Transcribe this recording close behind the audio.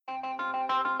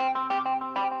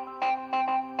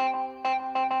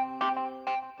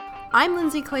I'm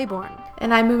Lindsay Claiborne.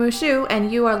 And I'm Mumu Shu,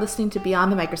 and you are listening to Beyond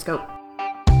the Microscope.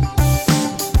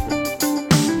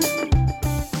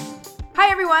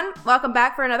 Hi everyone, welcome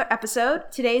back for another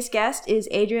episode. Today's guest is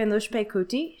Adrienne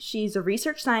Louchepay-Kouti. She's a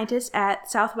research scientist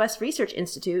at Southwest Research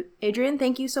Institute. Adrienne,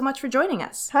 thank you so much for joining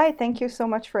us. Hi, thank you so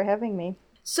much for having me.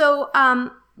 So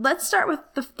let's start with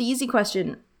the easy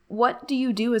question. What do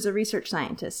you do as a research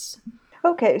scientist?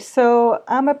 Okay, so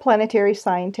I'm a planetary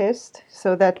scientist,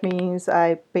 so that means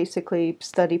I basically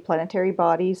study planetary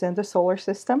bodies in the solar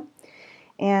system.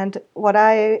 And what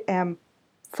I am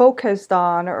focused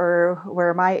on, or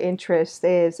where my interest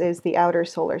is the outer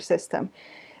solar system.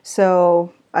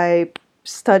 So I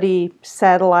study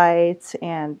satellites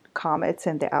and comets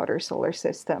in the outer solar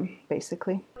system,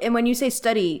 basically. And when you say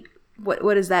study,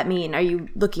 what does that mean? Are you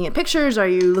looking at pictures? Are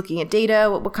you looking at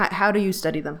data? How do you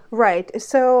study them? Right,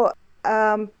 so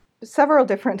several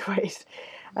different ways.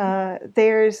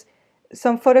 There's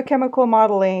some photochemical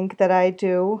modeling that I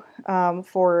do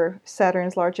for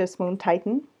Saturn's largest moon,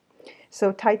 Titan.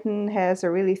 So Titan has a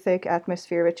really thick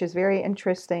atmosphere, which is very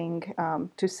interesting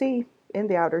to see in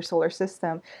the outer solar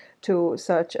system to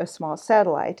such a small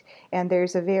satellite. And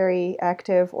there's a very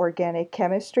active organic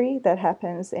chemistry that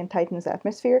happens in Titan's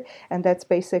atmosphere, and that's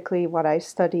basically what I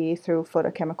study through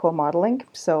photochemical modeling.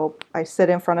 So I sit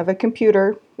in front of a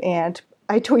computer and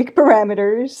I tweak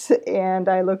parameters and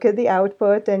I look at the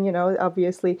output, and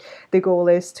obviously the goal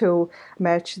is to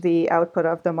match the output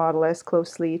of the model as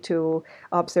closely to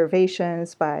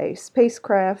observations by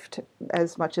spacecraft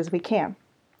as much as we can.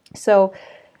 So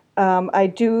I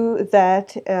do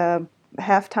that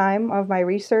half time of my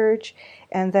research,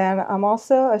 and then I'm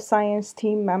also a science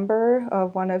team member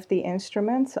of one of the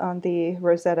instruments on the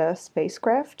Rosetta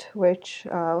spacecraft, which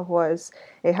was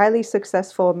a highly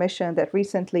successful mission that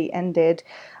recently ended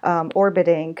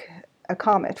orbiting a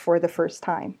comet for the first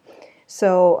time.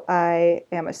 So I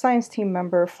am a science team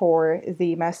member for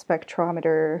the mass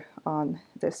spectrometer on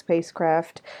the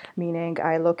spacecraft, meaning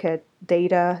I look at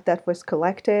data that was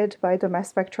collected by the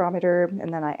mass spectrometer,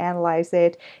 and then I analyze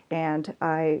it, and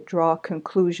I draw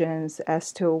conclusions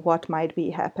as to what might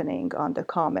be happening on the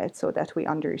comet so that we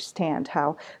understand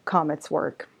how comets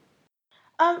work.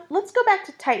 Let's go back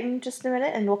to Titan just a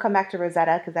minute, and we'll come back to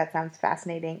Rosetta because that sounds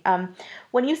fascinating.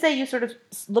 When you say you sort of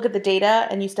look at the data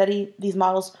and you study these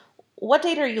models, what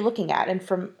data are you looking at, and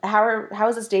from how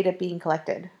is this data being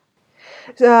collected?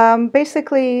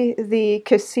 Basically, the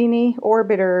Cassini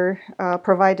orbiter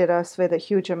provided us with a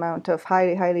huge amount of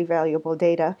highly, highly valuable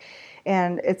data,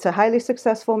 and it's a highly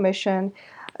successful mission.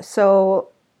 So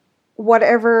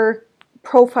whatever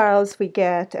profiles we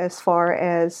get as far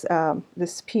as the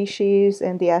species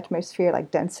in the atmosphere,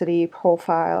 like density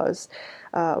profiles,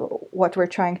 what we're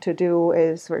trying to do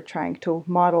is we're trying to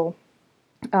model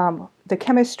the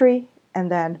chemistry and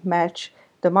then match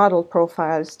the model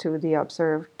profiles to the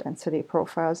observed density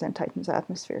profiles in Titan's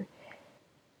atmosphere.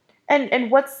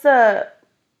 And what's the,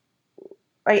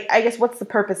 I guess, what's the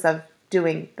purpose of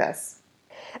doing this?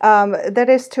 That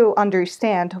is to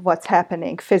understand what's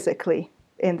happening physically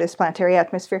in this planetary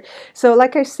atmosphere. So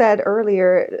like I said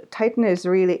earlier, Titan is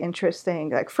really interesting.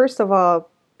 Like, first of all,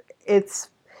 it's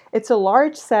a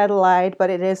large satellite,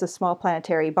 but it is a small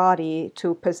planetary body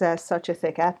to possess such a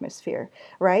thick atmosphere,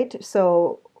 right?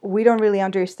 So we don't really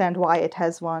understand why it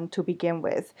has one to begin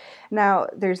with. Now,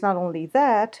 there's not only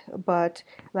that, but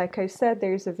like I said,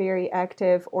 there's a very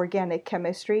active organic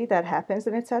chemistry that happens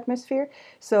in its atmosphere.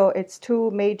 So its two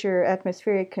major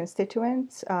atmospheric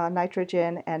constituents,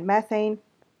 nitrogen and methane,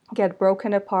 get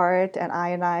broken apart and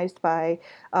ionized by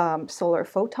solar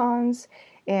photons.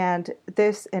 And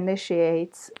this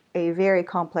initiates a very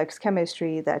complex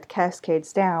chemistry that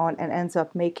cascades down and ends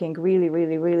up making really,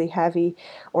 really, really heavy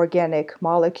organic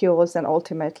molecules and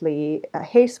ultimately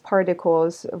haze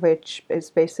particles, which is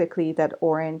basically that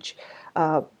orange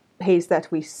haze that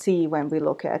we see when we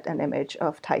look at an image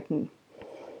of Titan.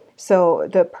 So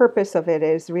the purpose of it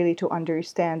is really to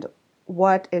understand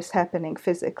what is happening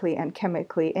physically and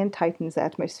chemically in Titan's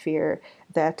atmosphere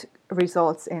that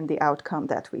results in the outcome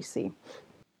that we see.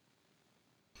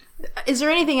 Is there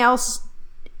anything else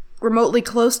remotely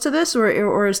close to this,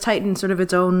 or is Titan sort of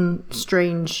its own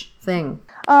strange thing?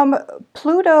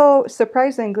 Pluto,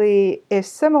 surprisingly, is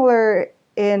similar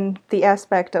in the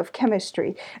aspect of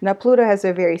chemistry. Now, Pluto has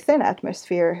a very thin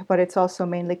atmosphere, but it's also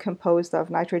mainly composed of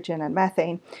nitrogen and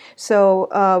methane.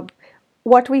 So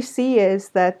what we see is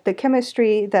that the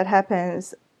chemistry that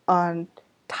happens on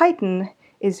Titan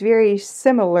is very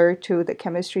similar to the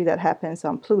chemistry that happens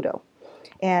on Pluto.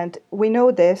 And we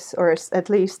know this, or at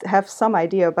least have some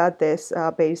idea about this,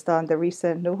 based on the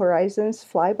recent New Horizons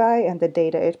flyby and the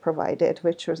data it provided,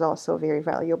 which was also very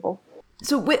valuable.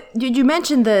 So did you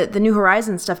mention the New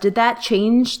Horizons stuff? Did that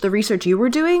change the research you were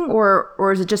doing,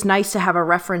 or is it just nice to have a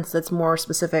reference that's more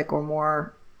specific or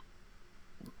more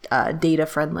data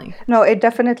friendly? No, it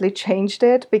definitely changed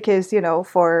it because,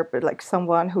 for like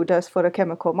someone who does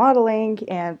photochemical modeling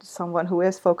and someone who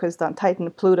is focused on Titan,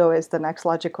 Pluto is the next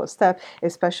logical step,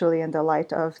 especially in the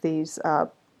light of these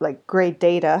great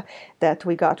data that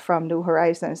we got from New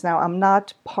Horizons. Now, I'm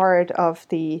not part of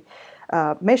the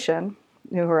mission,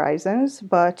 New Horizons,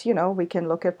 but we can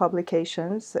look at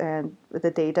publications and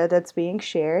the data that's being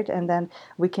shared, and then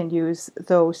we can use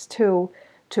those to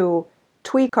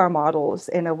tweak our models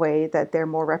in a way that they're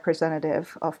more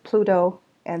representative of Pluto,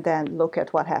 and then look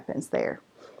at what happens there.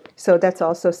 So that's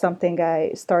also something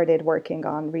I started working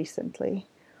on recently.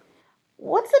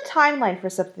 What's the timeline for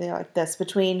something like this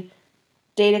between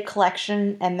data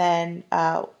collection and then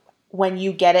when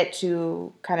you get it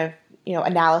to kind of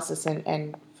analysis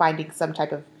and finding some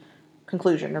type of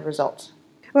conclusion or result?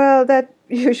 Well, that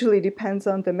usually depends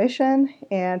on the mission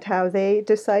and how they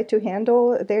decide to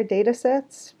handle their data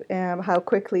sets, how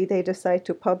quickly they decide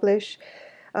to publish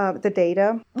the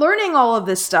data. Learning all of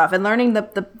this stuff and learning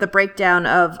the breakdown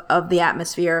of the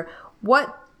atmosphere,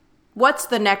 what's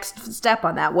the next step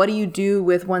on that? What do you do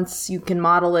with once you can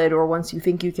model it, or once you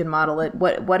think you can model it?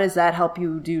 What does that help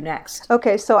you do next?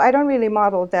 Okay, so I don't really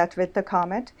model that with the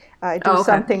comet. I do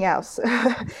something else.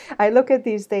 I look at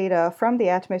these data from the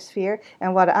atmosphere,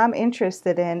 and what I'm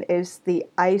interested in is the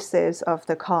ices of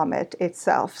the comet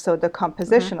itself, so the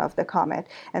composition of the comet.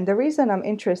 And the reason I'm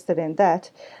interested in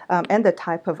that, and the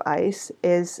type of ice,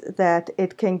 is that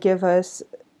it can give us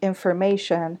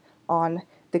information on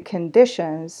the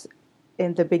conditions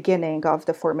in the beginning of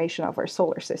the formation of our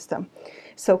solar system.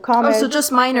 So comets... so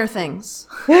just minor things.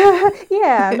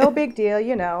 Yeah, no big deal,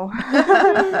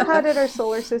 How did our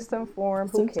solar system form?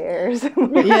 Who cares?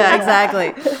 Yeah,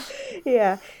 exactly.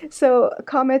 Yeah, so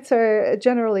comets are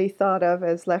generally thought of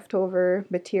as leftover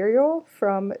material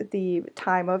from the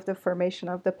time of the formation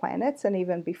of the planets and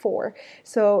even before.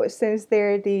 So since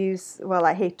they're these, well,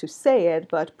 I hate to say it,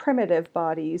 but primitive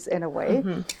bodies in a way,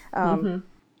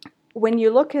 when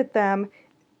you look at them,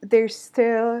 they're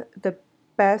still the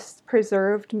best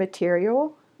preserved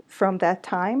material from that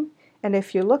time. And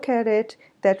if you look at it,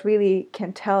 that really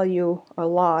can tell you a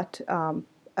lot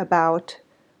about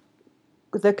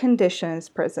the conditions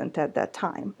present at that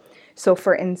time. So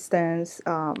for instance,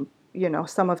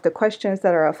 some of the questions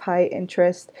that are of high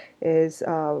interest is,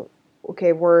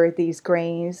 were these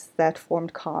grains that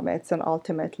formed comets and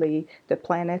ultimately the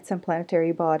planets and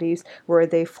planetary bodies, were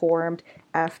they formed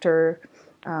after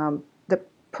the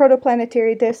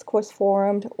protoplanetary disk was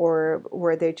formed, or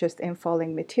were they just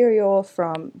infalling material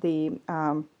from the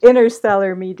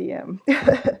interstellar medium?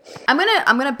 I'm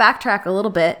gonna backtrack a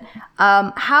little bit.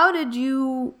 How did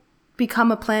you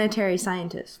become a planetary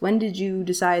scientist? When did you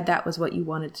decide that was what you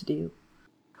wanted to do?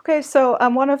 Okay, so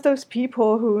I'm one of those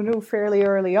people who knew fairly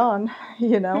early on,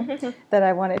 that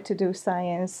I wanted to do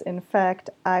science. In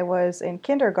fact, I was in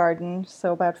kindergarten,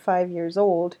 so about 5 years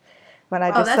old, when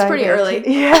I decided. Oh, that's pretty early.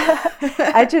 Yeah,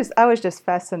 I was just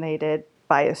fascinated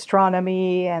by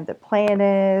astronomy and the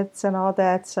planets and all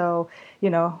that. So,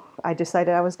 I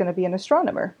decided I was going to be an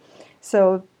astronomer.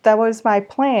 So that was my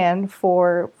plan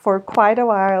for quite a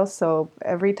while. So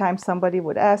every time somebody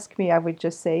would ask me, I would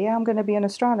just say, yeah, I'm going to be an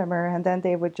astronomer. And then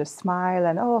they would just smile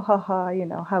and, oh, haha,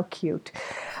 how cute.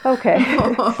 Okay.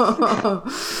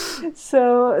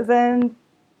 So then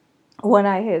when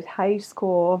I hit high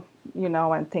school,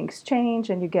 and things change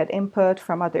and you get input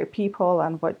from other people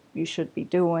on what you should be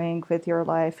doing with your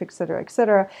life, et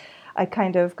cetera, I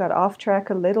kind of got off track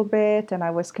a little bit, and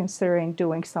I was considering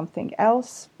doing something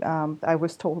else. I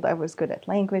was told I was good at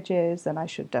languages, and I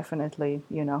should definitely,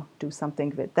 do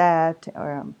something with that,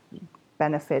 or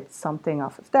benefit something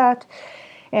off of that.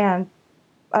 And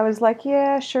I was like,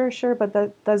 yeah, sure, but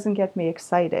that doesn't get me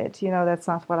excited. That's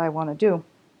not what I want to do.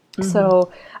 Mm-hmm.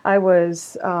 So I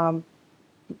was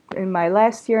in my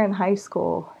last year in high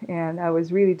school, and I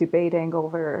was really debating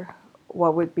over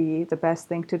what would be the best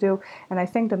thing to do. And I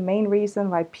think the main reason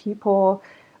why people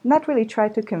not really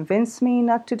tried to convince me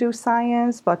not to do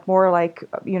science, but more like,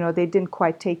 they didn't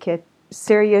quite take it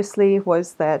seriously,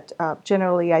 was that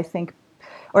generally I think,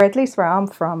 or at least where I'm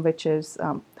from, which is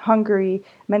Hungary,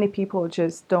 many people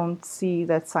just don't see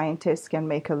that scientists can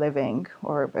make a living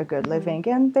or a good living.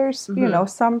 And there's,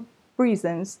 some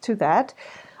reasons to that.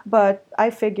 But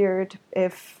I figured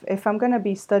if I'm going to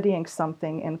be studying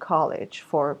something in college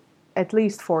for at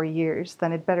least 4 years,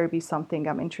 then it better be something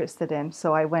I'm interested in.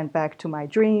 So I went back to my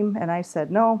dream and I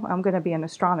said, no, I'm going to be an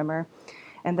astronomer.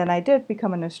 And then I did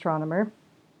become an astronomer.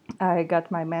 I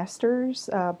got my master's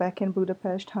back in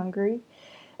Budapest, Hungary,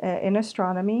 in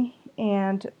astronomy.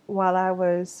 And while I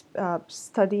was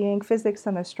studying physics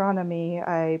and astronomy,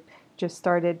 I just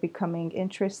started becoming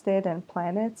interested in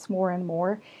planets more and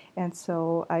more. And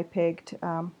so I picked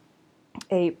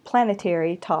a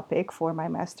planetary topic for my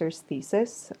master's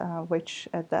thesis, which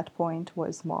at that point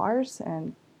was Mars,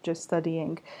 and just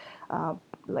studying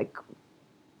like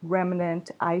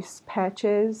remnant ice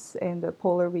patches in the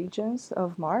polar regions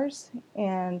of Mars.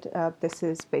 And this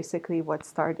is basically what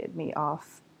started me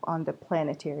off on the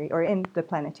planetary, or in the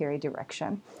planetary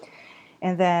direction.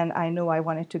 And then I knew I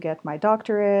wanted to get my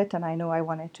doctorate, and I knew I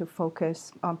wanted to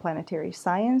focus on planetary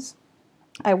science.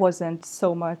 I wasn't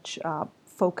so much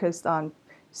focused on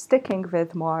sticking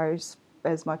with Mars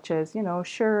as much as,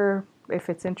 sure, if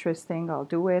it's interesting, I'll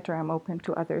do it, or I'm open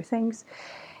to other things.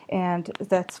 And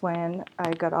that's when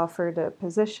I got offered a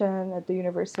position at the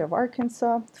University of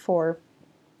Arkansas for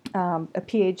a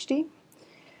PhD.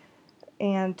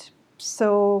 And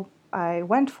so I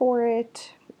went for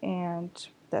it, and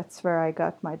that's where I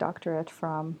got my doctorate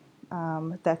from.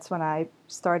 That's when I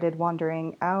started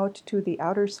wandering out to the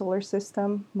outer solar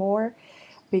system more,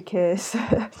 because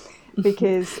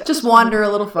just wander a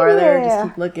little farther, yeah, just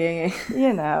keep looking.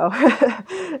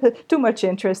 Too much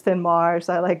interest in Mars.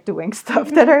 I like doing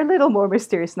stuff that are a little more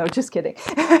mysterious. No, just kidding.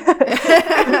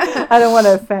 I don't want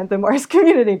to offend the Mars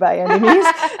community by any means.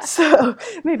 So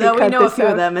maybe no, we know a few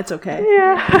out. of them. It's okay.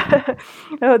 Yeah.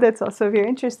 Oh, that's also very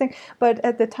interesting. But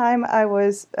at the time, I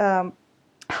was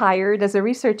hired as a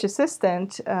research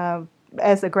assistant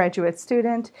as a graduate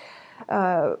student.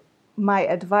 My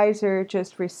advisor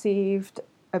just received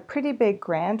a pretty big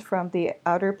grant from the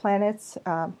Outer Planets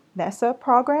NASA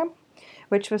program,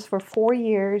 which was for 4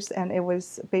 years, and it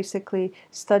was basically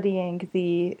studying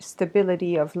the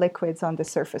stability of liquids on the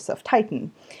surface of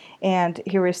Titan. And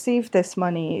he received this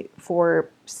money for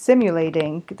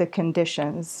simulating the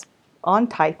conditions on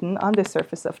Titan, on the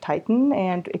surface of Titan,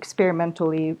 and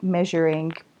experimentally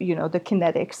measuring, the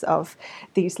kinetics of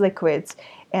these liquids.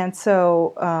 And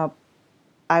so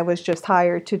I was just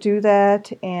hired to do that,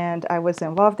 and I was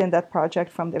involved in that project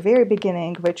from the very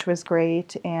beginning, which was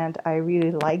great, and I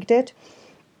really liked it.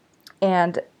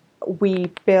 And we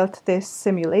built this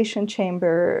simulation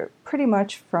chamber pretty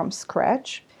much from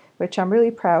scratch, which I'm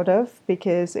really proud of,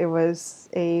 because it was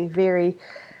a very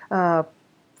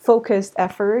focused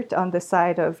effort on the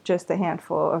side of just a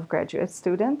handful of graduate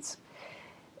students.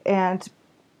 And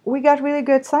we got really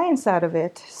good science out of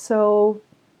it. So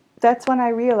that's when I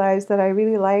realized that I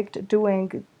really liked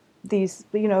doing these,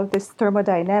 this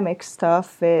thermodynamic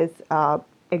stuff with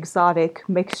exotic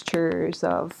mixtures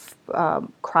of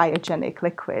cryogenic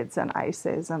liquids and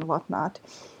ices and whatnot.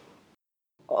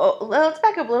 Oh, let's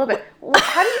back up a little bit.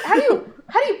 How do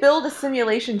you build a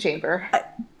simulation chamber?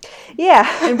 Yeah.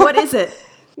 And what is it?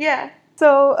 Yeah.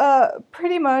 So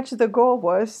pretty much the goal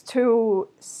was to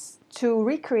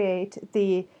recreate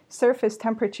the surface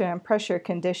temperature and pressure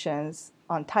conditions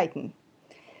on Titan.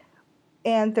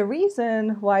 And the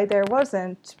reason why there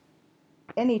wasn't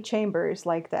any chambers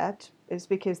like that is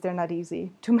because they're not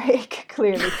easy to make,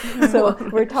 clearly. So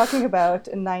we're talking about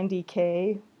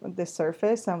 90K on the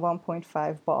surface and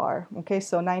 1.5 bar. Okay,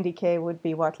 so 90K would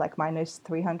be what, like minus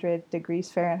 300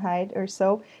 degrees Fahrenheit or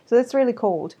so. So that's really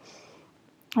cold.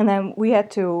 And then we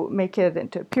had to make it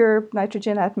into pure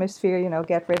nitrogen atmosphere,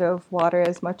 get rid of water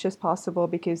as much as possible,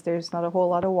 because there's not a whole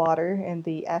lot of water in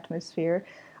the atmosphere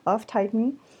of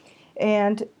Titan.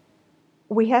 And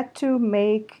we had to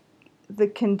make the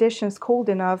conditions cold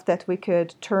enough that we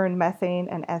could turn methane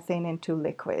and ethane into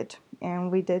liquid.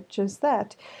 And we did just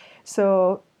that.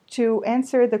 So to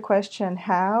answer the question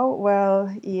how,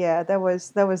 well, yeah, that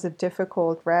was a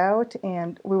difficult route.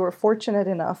 And we were fortunate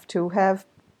enough to have,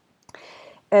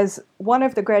 as one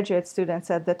of the graduate students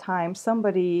at the time,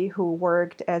 somebody who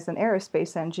worked as an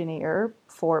aerospace engineer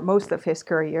for most of his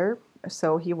career.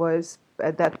 So he was,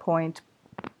 at that point,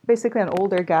 basically an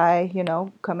older guy,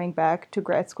 coming back to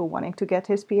grad school wanting to get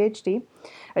his PhD.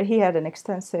 He had an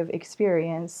extensive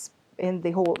experience in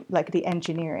the whole, like the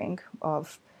engineering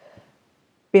of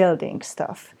building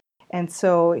stuff. And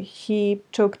so he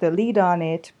took the lead on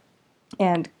it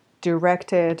and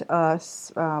directed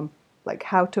us like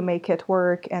how to make it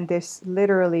work. And this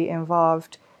literally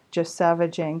involved just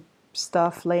salvaging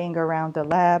stuff laying around the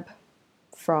lab,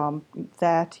 from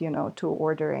that, to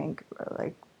ordering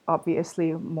like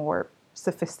obviously more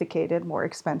sophisticated, more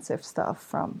expensive stuff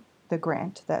from the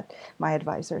grant that my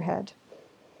advisor had.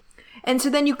 And so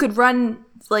then you could run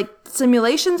like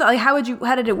simulations. Like how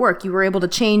did it work? You were able to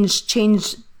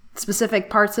change specific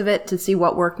parts of it to see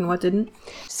what worked and what didn't?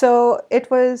 So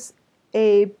it was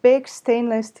a big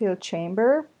stainless steel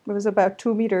chamber. It was about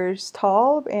 2 meters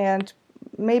tall and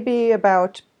maybe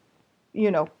about,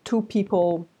 2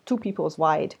 people's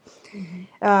wide.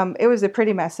 Mm-hmm. It was a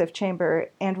pretty massive chamber,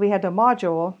 and we had a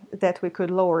module that we could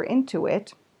lower into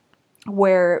it,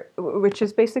 which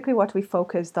is basically what we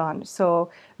focused on. So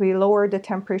we lowered the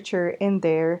temperature in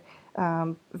there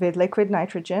with liquid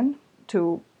nitrogen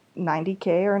to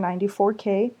 90K or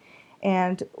 94K.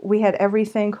 And we had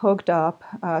everything hooked up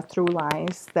through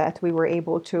lines that we were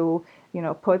able to,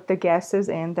 put the gases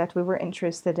in that we were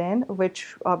interested in,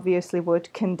 which obviously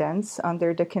would condense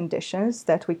under the conditions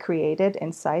that we created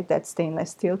inside that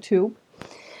stainless steel tube.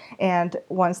 And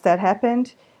once that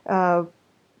happened,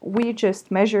 we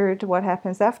just measured what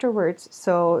happens afterwards.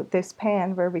 So this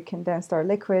pan where we condensed our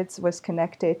liquids was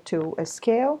connected to a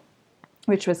scale,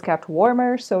 which was kept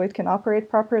warmer so it can operate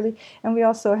properly. And we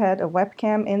also had a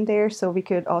webcam in there so we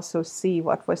could also see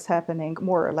what was happening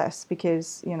more or less,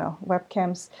 because,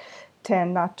 webcams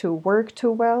tend not to work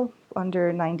too well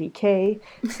under 90K.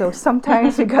 So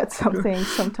sometimes we got something,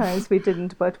 sometimes we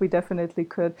didn't, but we definitely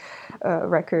could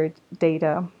record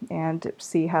data and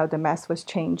see how the mass was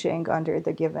changing under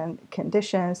the given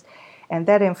conditions. And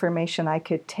that information I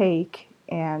could take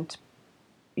and,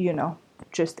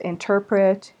 just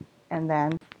interpret and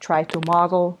then try to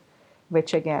model,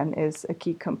 which again is a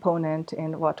key component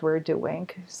in what we're doing.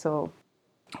 So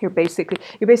you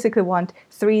basically want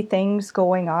 3 things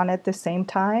going on at the same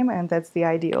time, and that's the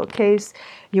ideal case.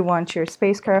 You want your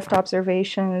spacecraft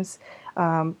observations,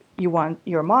 you want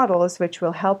your models, which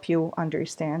will help you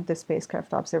understand the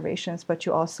spacecraft observations, but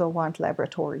you also want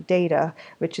laboratory data,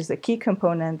 which is a key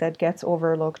component that gets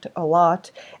overlooked a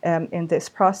lot in this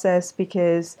process,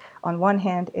 because on one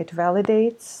hand it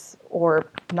validates or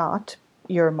not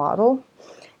your model,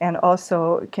 and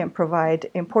also can provide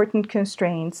important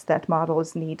constraints that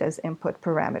models need as input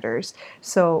parameters.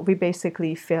 So we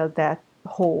basically filled that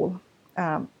hole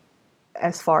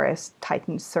as far as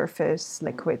Titan surface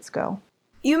liquids go.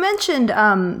 You mentioned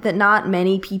that not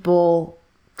many people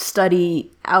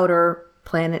study outer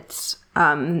planets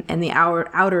and the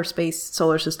outer space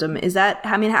solar system. Is that,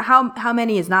 how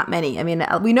many is not many? I mean,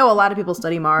 we know a lot of people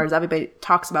study Mars. Everybody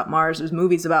talks about Mars. There's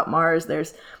movies about Mars.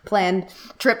 There's planned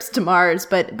trips to Mars.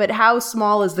 But how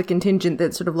small is the contingent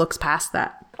that sort of looks past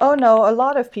that? Oh, no, a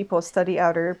lot of people study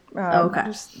outer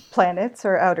planets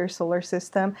or outer solar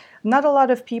system. Not a lot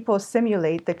of people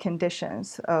simulate the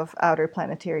conditions of outer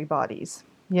planetary bodies,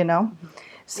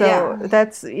 So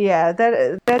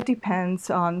that depends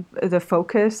on the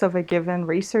focus of a given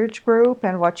research group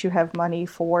and what you have money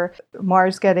for.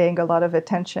 Mars getting a lot of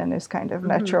attention is kind of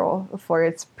natural for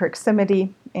its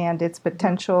proximity and its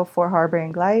potential for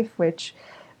harboring life, which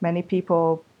many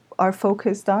people are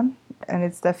focused on, and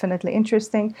it's definitely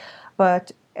interesting.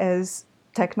 But as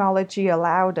technology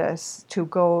allowed us to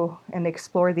go and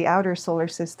explore the outer solar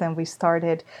system, we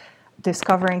started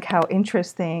discovering how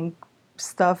interesting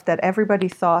stuff that everybody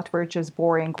thought were just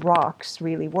boring rocks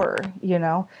really were.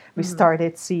 We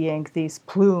started seeing these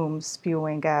plumes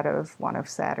spewing out of one of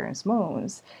Saturn's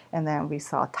moons, and then we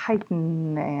saw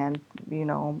Titan, and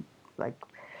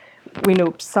we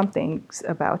knew something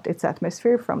about its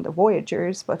atmosphere from the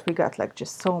Voyagers, but we got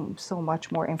just so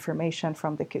much more information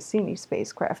from the Cassini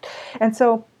spacecraft. And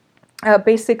so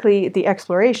basically, the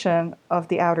exploration of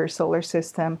the outer solar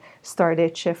system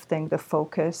started shifting the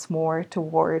focus more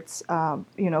towards,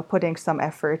 putting some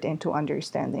effort into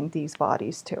understanding these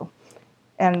bodies too.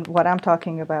 And what I'm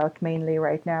talking about mainly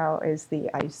right now is the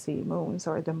icy moons,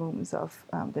 or the moons of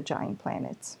the giant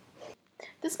planets.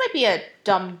 This might be a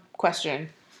dumb question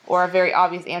or a very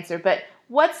obvious answer, but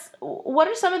what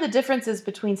are some of the differences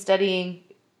between studying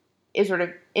sort of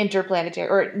interplanetary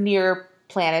or near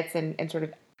planets and sort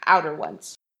of outer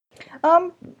ones?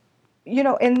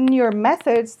 In your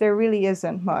methods, there really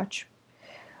isn't much.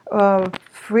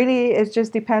 Really, it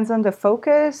just depends on the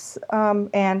focus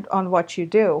and on what you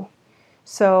do.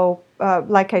 So,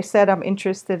 like I said, I'm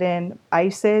interested in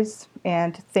ices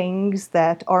and things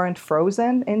that aren't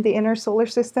frozen in the inner solar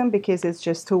system because it's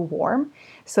just too warm.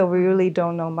 So we really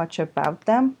don't know much about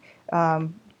them.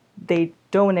 They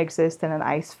don't exist in an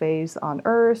ice phase on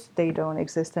Earth. They don't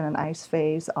exist in an ice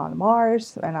phase on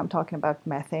Mars. And I'm talking about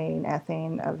methane,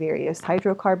 ethane, various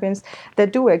hydrocarbons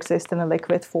that do exist in a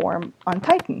liquid form on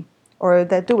Titan, or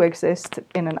that do exist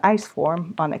in an ice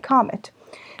form on a comet.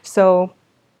 So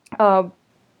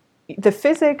the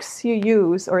physics you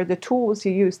use, or the tools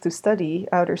you use to study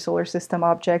outer solar system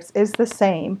objects, is the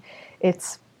same.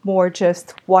 It's more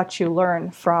just what you learn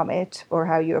from it or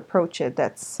how you approach it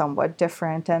that's somewhat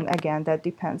different. And again, that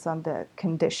depends on the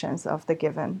conditions of the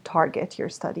given target you're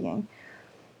studying.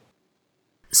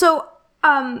 So,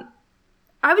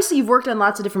 obviously you've worked on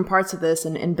lots of different parts of this,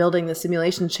 and building the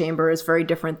simulation chamber is very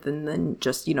different than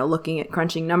just, looking at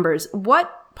crunching numbers.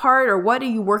 What part or what are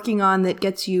you working on that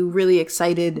gets you really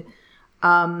excited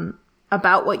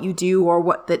about what you do, or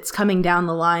what that's coming down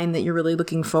the line that you're really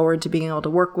looking forward to being able to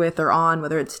work with or on,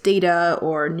 whether it's data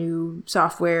or new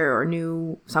software or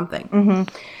new something? Mm-hmm.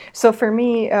 So for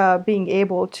me, being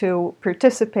able to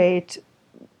participate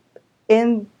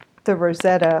in the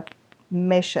Rosetta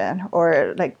mission,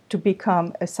 or like to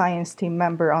become a science team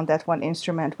member on that one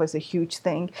instrument, was a huge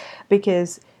thing,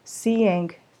 because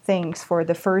seeing things for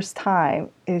the first time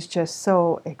is just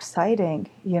so exciting.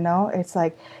 It's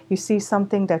like you see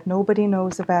something that nobody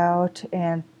knows about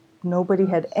and nobody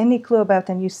had any clue about,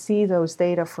 and you see those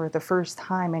data for the first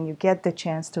time and you get the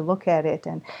chance to look at it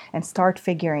and start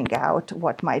figuring out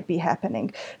what might be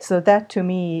happening. So that to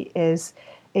me is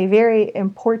a very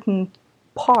important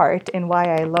part in why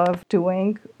I love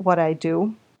doing what I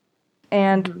do.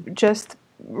 And just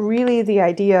really the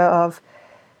idea of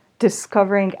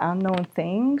discovering unknown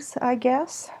things, I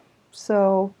guess.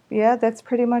 So yeah, that's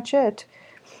pretty much it.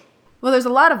 Well, there's a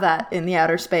lot of that in the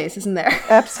outer space, isn't there?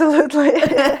 Absolutely.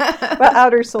 Well,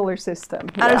 outer solar system.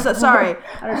 Yeah. Outer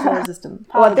solar system.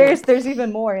 Well, there's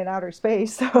even more in outer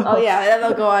space. So. Oh yeah,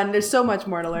 that'll go on. There's so much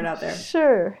more to learn out there.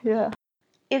 Sure, yeah.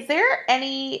 Is there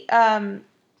any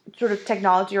sort of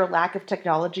technology or lack of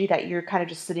technology that you're kind of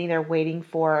just sitting there waiting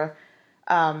for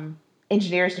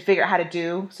engineers to figure out how to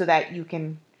do, so that you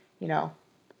can,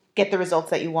 get the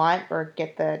results that you want or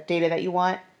get the data that you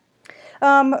want?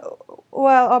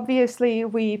 Well, obviously,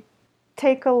 we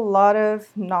take a lot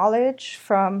of knowledge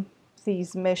from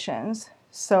these missions.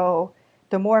 So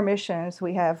the more missions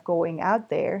we have going out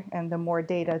there and the more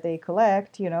data they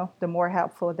collect, the more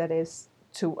helpful that is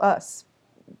to us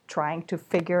trying to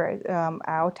figure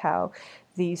out how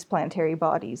these planetary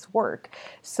bodies work.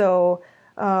 So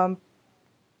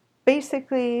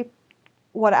basically,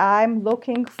 what I'm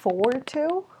looking forward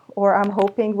to, or I'm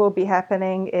hoping will be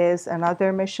happening, is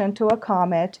another mission to a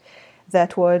comet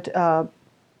that would,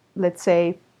 let's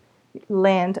say,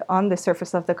 land on the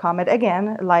surface of the comet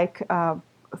again, like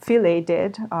Philae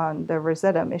did on the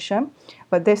Rosetta mission.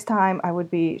 But this time I would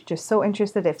be just so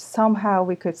interested if somehow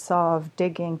we could solve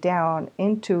digging down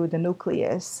into the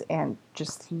nucleus and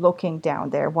just looking down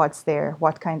there, what's there,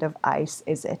 what kind of ice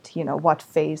is it, what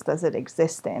phase does it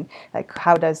exist in, like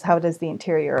how does the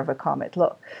interior of a comet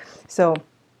look. So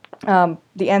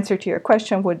the answer to your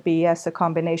question would be yes, a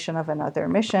combination of another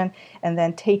mission, and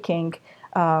then taking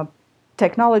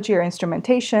technology or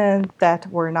instrumentation that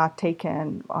were not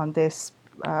taken on this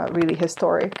really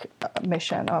historic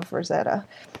mission of Rosetta.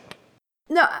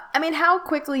 No, I mean, how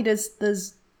quickly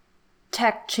does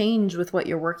tech change with what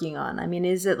you're working on? I mean,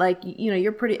 is it like,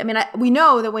 you're pretty, I mean, we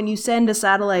know that when you send a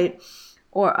satellite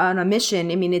or on a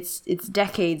mission, I mean, it's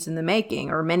decades in the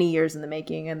making, or many years in the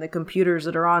making, and the computers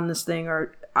that are on this thing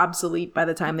are obsolete by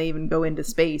the time they even go into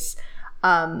space.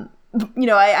 I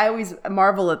always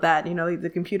marvel at that. The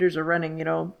computers are running,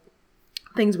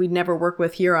 things we'd never work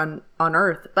with here on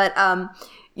Earth. But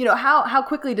how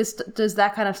quickly does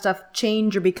that kind of stuff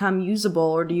change or become usable,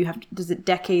 or does it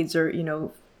decades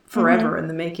or forever in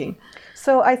the making?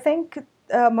 So I think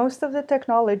most of the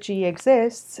technology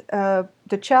exists.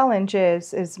 The challenge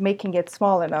is making it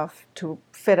small enough to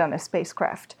fit on a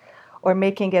spacecraft, or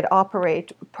making it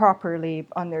operate properly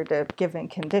under the given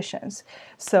conditions.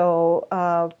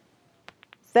 So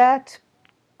that,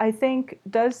 I think,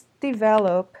 does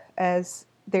develop as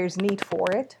there's need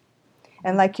for it.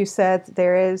 And like you said,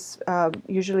 there is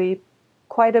usually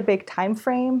quite a big time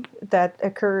frame that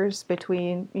occurs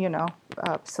between,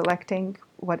 selecting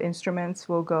what instruments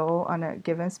will go on a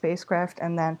given spacecraft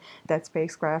and then that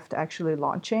spacecraft actually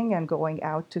launching and going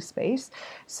out to space.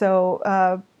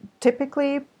 So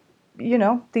typically,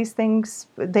 these things,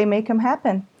 they make them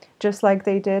happen, just like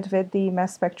they did with the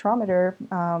mass spectrometer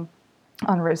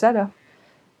on Rosetta.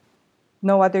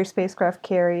 No other spacecraft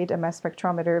carried a mass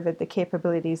spectrometer with the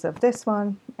capabilities of this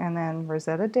one, and then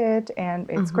Rosetta did, and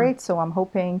it's great. So I'm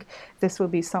hoping this will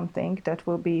be something that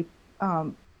will be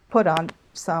put on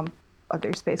some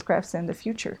other spacecrafts in the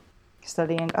future,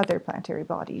 studying other planetary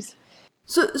bodies.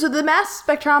 So the mass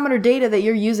spectrometer data that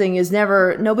you're using is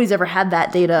nobody's ever had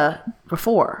that data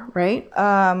before, right?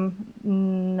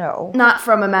 No. Not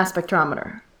from a mass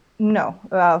spectrometer. No,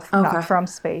 not from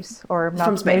space, or not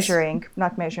from space.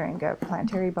 not measuring a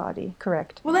planetary body.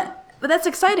 Correct. Well, but that's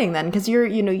exciting then, because you're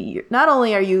not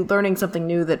only are you learning something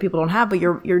new that people don't have, but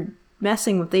you're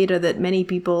messing with data that many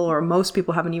people or most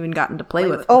people haven't even gotten to play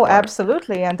with. Oh, before.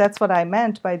 absolutely. And that's what I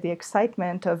meant by the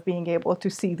excitement of being able to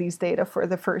see these data for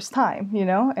the first time,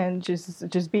 and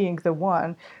just being the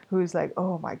one who's like,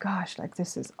 oh my gosh, like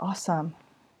this is awesome.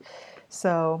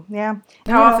 So, yeah.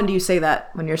 How often do you say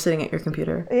that when you're sitting at your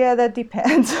computer? Yeah, that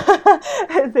depends.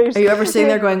 Are you ever sitting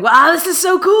there going, wow, this is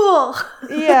so cool?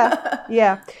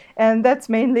 Yeah. And that's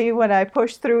mainly when I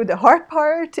push through the hard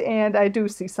part and I do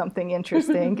see something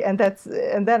interesting. and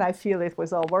then I feel it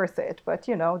was all worth it. But,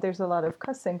 there's a lot of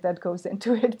cussing that goes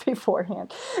into it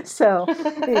beforehand. So,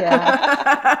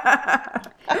 yeah.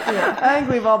 I think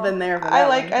we've all been there. For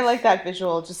that I like that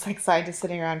visual, just like scientists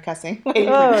sitting around cussing.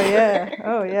 Oh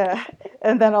yeah.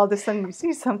 And then all of a sudden you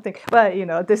see something. But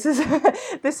this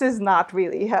is not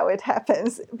really how it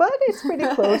happens. But it's pretty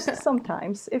close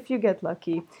sometimes if you get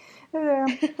lucky.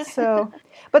 So,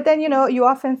 but then you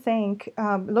often think,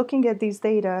 looking at these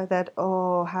data, that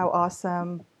how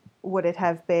awesome would it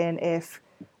have been if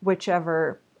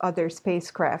whichever other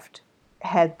spacecraft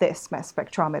had this mass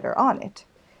spectrometer on it.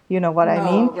 You know what I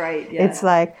mean? Right, yeah. It's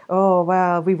like, oh,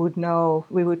 well, we would know,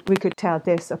 we could tell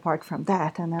this apart from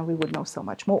that, and then we would know so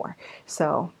much more.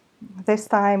 So this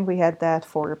time we had that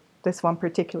for this one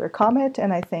particular comet,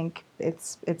 and I think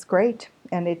it's great,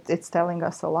 and it's telling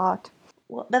us a lot.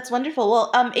 Well, that's wonderful. Well,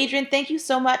 Adrienne, thank you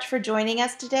so much for joining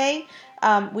us today.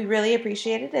 We really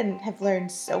appreciate it and have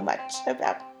learned so much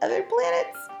about other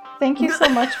planets. Thank you so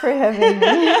much for having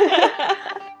me.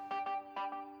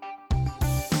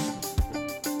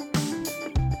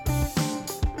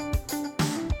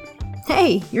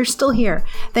 Hey, you're still here.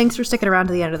 Thanks for sticking around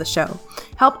to the end of the show.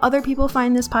 Help other people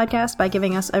find this podcast by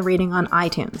giving us a rating on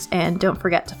iTunes. And don't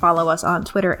forget to follow us on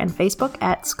Twitter and Facebook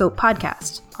at Scope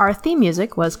Podcast. Our theme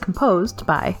music was composed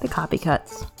by The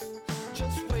Copycuts.